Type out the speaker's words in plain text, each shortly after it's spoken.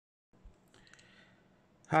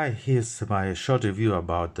Hi, here's my short review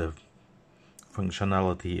about the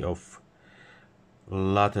functionality of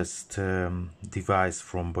latest device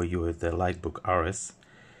from Boyue, the Likebook Ares.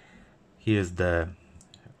 Here's the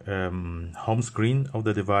home screen of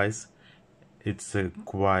the device. It's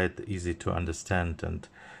quite easy to understand and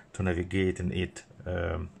to navigate in it.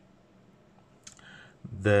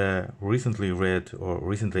 The recently read or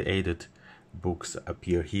recently added books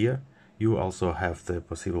appear here. You also have the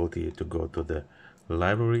possibility to go to the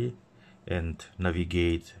library and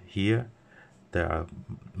navigate here. There are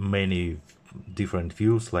many different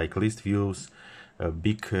views, like list views,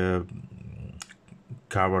 big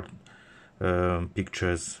covered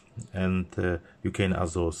pictures, and you can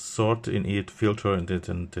also sort in it, filter in it,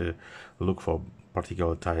 and look for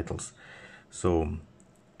particular titles. So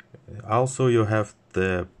also you have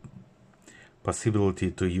the possibility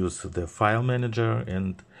to use the file manager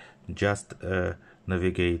and just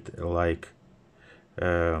navigate like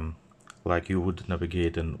you would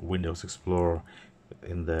navigate in Windows Explorer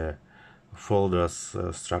in the folders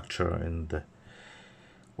structure, and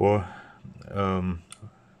or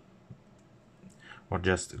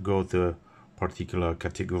just go to particular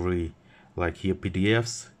category, like here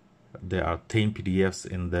PDFs. There are 10 PDFs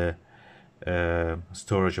in the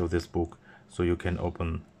storage of this book, so you can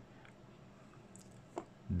open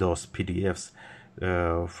those PDFs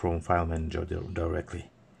from file manager directly.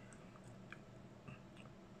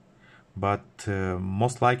 But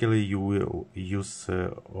most likely you will use,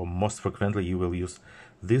 or most frequently you will use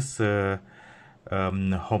this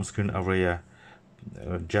home screen area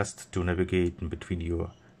just to navigate in between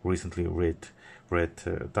your recently read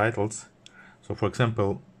titles. So for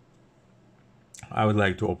example, I would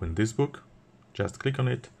like to open this book. Just click on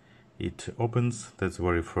it. It opens. That's the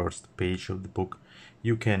very first page of the book.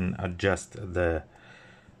 You can adjust the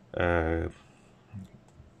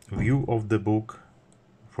view of the book.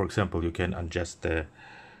 For example, you can adjust the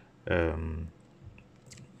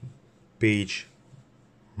page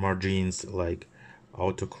margins, like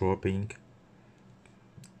auto cropping.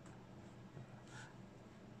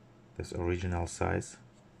 This original size.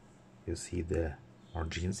 You see the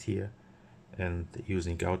margins here, and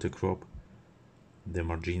using auto crop, the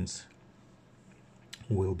margins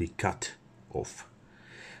will be cut off.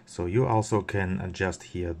 So you also can adjust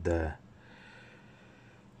here the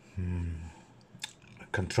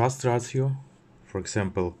contrast ratio. For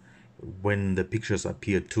example, when the pictures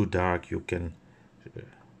appear too dark, you can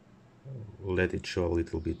let it show a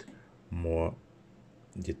little bit more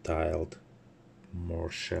detailed,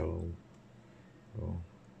 more shallow,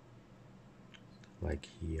 like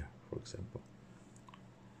here, for example.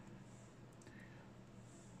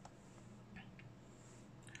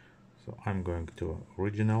 So I'm going to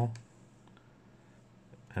original,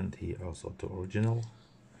 and here also to original,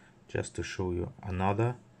 just to show you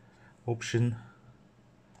another option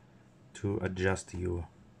to adjust your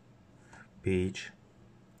page.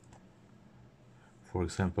 For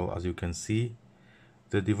example, as you can see,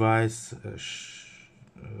 the device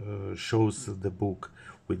shows the book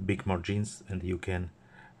with big margins, and you can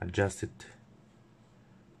adjust it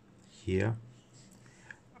here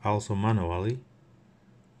also manually,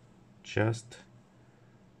 just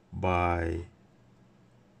by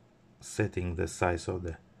setting the size of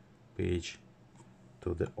the page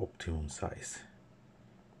to the optimum size.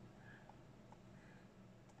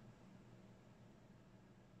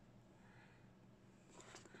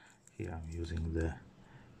 Here I'm using the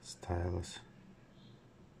Stylus.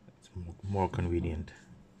 It's more convenient.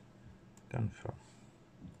 Confirm.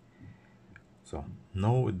 So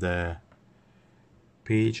now the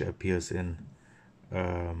page appears in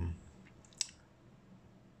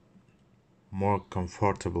more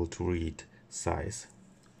comfortable to read size.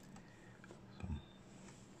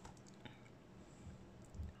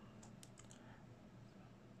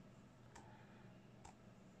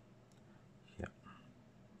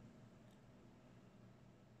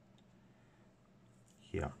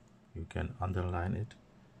 Here you can underline it,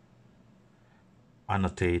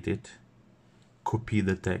 annotate it, copy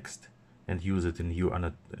the text, and use it in your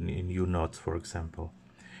notes, for example.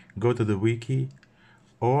 Go to the wiki,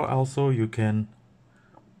 or also you can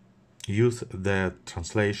use the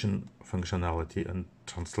translation functionality and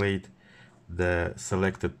translate the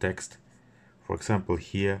selected text. For example,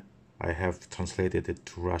 here I have translated it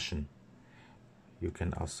to Russian. You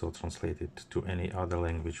can also translate it to any other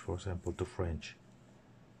language, for example to French.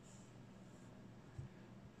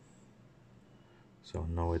 So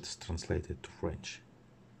now it's translated to French.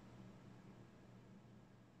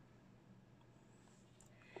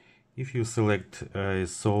 If you select a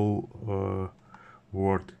sole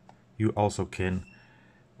word, you also can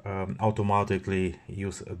automatically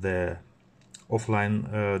use the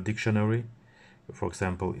offline dictionary. For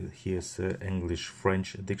example, here's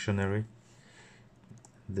English-French dictionary.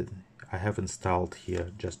 I have installed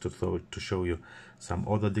here just to show you some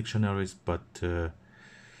other dictionaries, but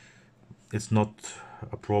it's not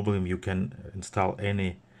a problem. You can install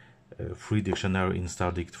any free dictionary in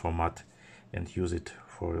StarDict format and use it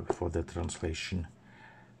for the translation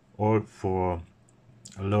or for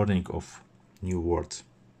learning of new words.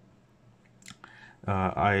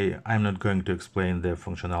 I'm not going to explain the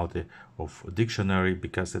functionality of dictionary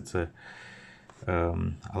because it's a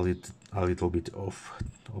little bit of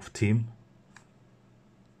theme,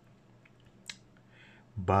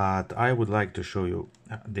 but I would like to show you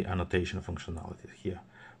the annotation functionality here.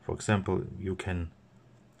 For example, you can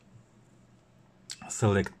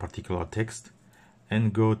select particular text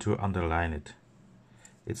and go to underline it.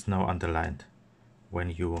 It's now underlined.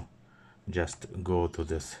 When you just go to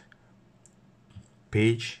this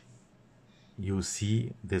page, you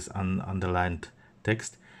see this underlined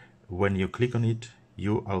text. When you click on it,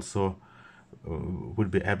 you also will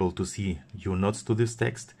be able to see your notes to this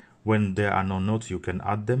text. When there are no notes, you can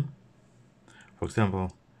add them. For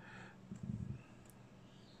example,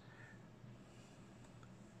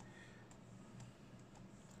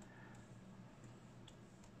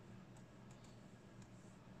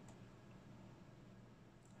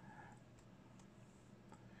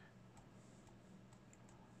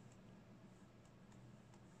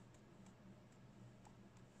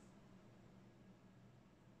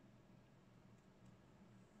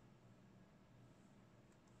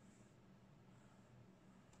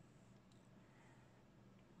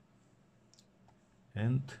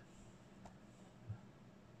 and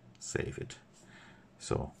save it.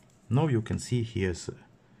 So now you can see here's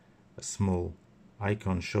a small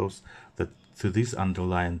icon shows that to this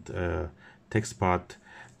underlined text part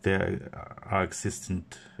there are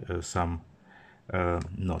existent some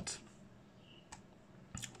notes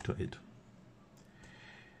to it.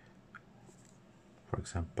 For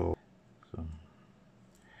example,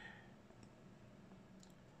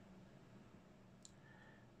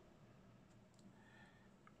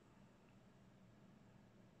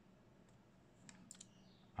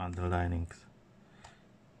 underlining.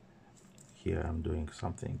 Here I'm doing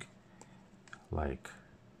something like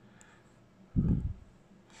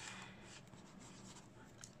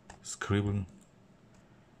scribbling.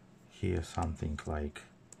 Here something like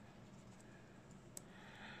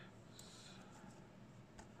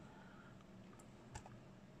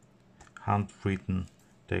handwritten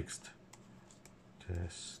text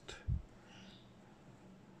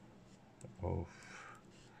of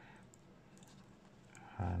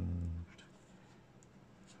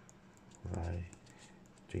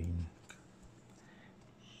handwriting.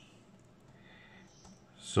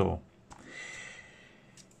 So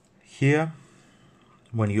here,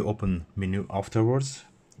 when you open menu afterwards,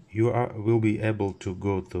 you will be able to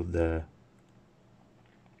go to the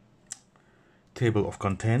table of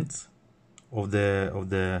contents of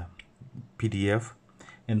the PDF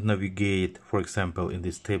and navigate, for example, in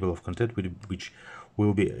this table of content, which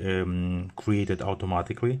will be created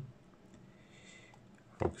automatically.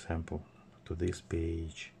 For example, to this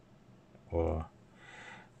page, or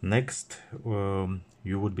next,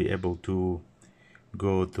 you would be able to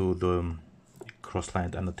go to the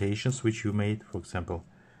cross-lined annotations which you made. For example,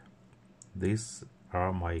 these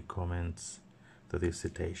are my comments to this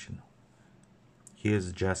citation.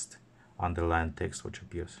 Here's just underlined text which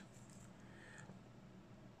appears.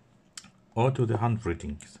 Or to the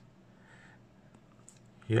handwritings.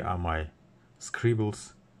 Here are my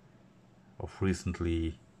scribbles of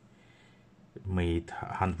recently made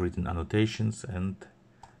handwritten annotations, and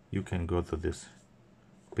you can go to this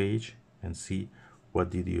page and see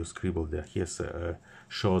what did you scribble there. Here's a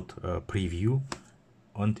short preview,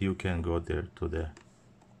 and you can go there to the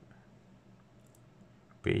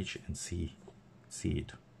page and see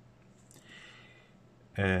it.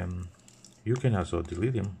 You can also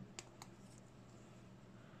delete them,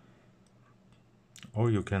 or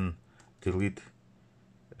you can delete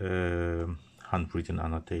handwritten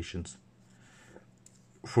annotations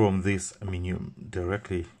from this menu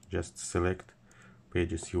directly. Just select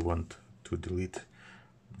pages you want to delete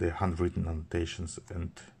the handwritten annotations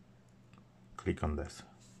and click on this.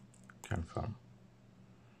 Confirm.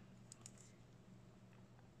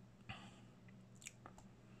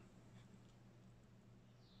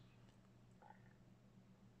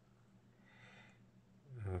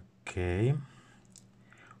 Okay.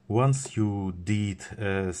 Once you did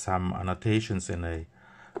some annotations in a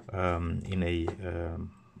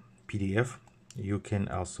PDF, you can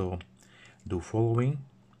also do following.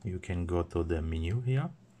 you can go to the menu here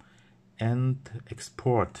and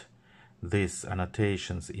export these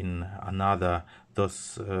annotations in another.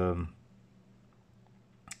 Those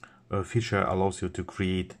feature allows you to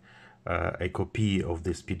create a copy of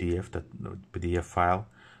this PDF file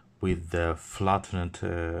with the flattened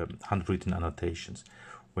handwritten annotations.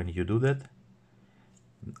 When you do that,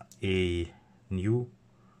 a new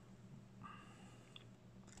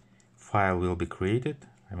file will be created.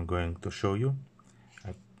 I'm going to show you.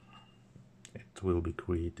 It will be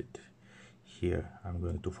created here. I'm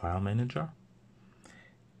going to File Manager,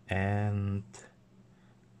 and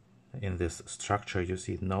in this structure you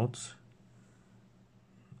see Notes,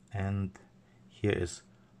 and here is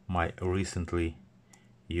my recently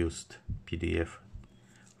used PDF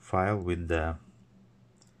file with the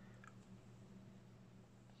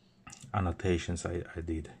annotations I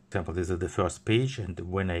did. For example, this is the first page, and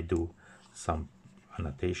when I do some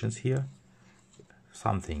annotations here,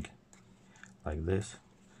 something like this,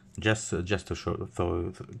 just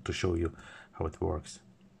to show you how it works,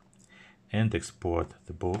 and export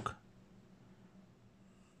the book.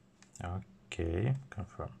 Okay,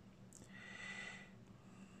 confirm.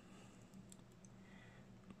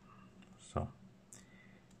 So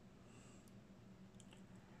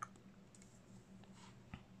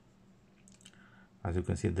as you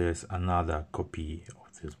can see, there's another copy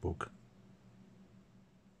of this book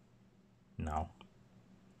now.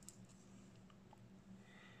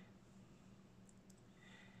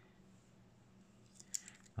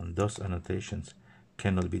 And those annotations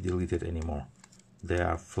cannot be deleted anymore. They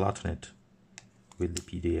are flattened with the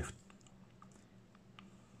PDF.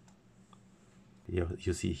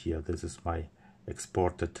 You see here, this is my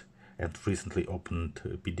exported and recently opened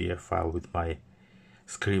PDF file with my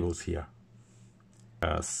scribbles here.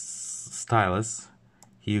 Stylus,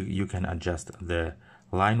 here you can adjust the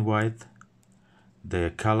line width,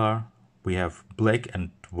 the color. We have black and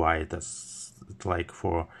white, as like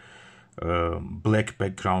for black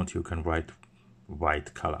background you can write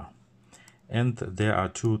white color. And there are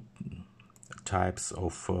two types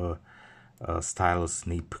of stylus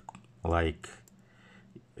nib, like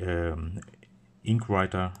ink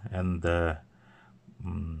writer and the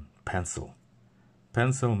pencil.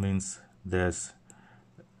 Pencil means it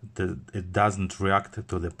doesn't react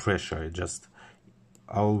to the pressure, it just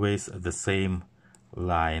always the same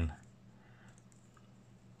line.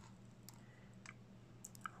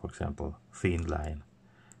 For example, thin line,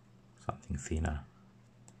 something thinner.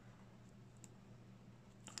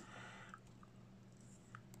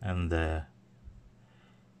 And the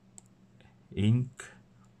ink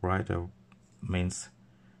writer means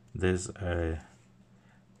there's a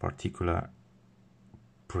particular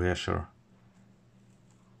pressure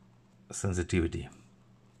sensitivity.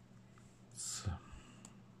 So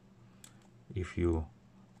if you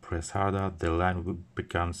press harder, the line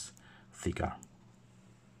becomes thicker.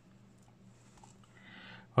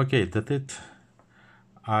 Okay, that's it.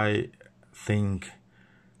 I think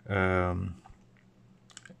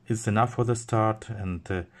it's enough for the start,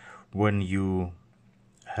 and when you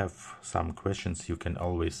have some questions you can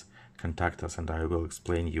always contact us, and I will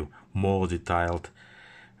explain you more detailed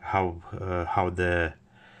how the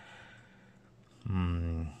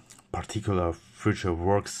particular feature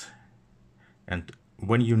works, and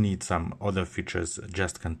when you need some other features,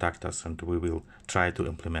 just contact us and we will try to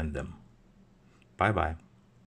implement them. Bye bye.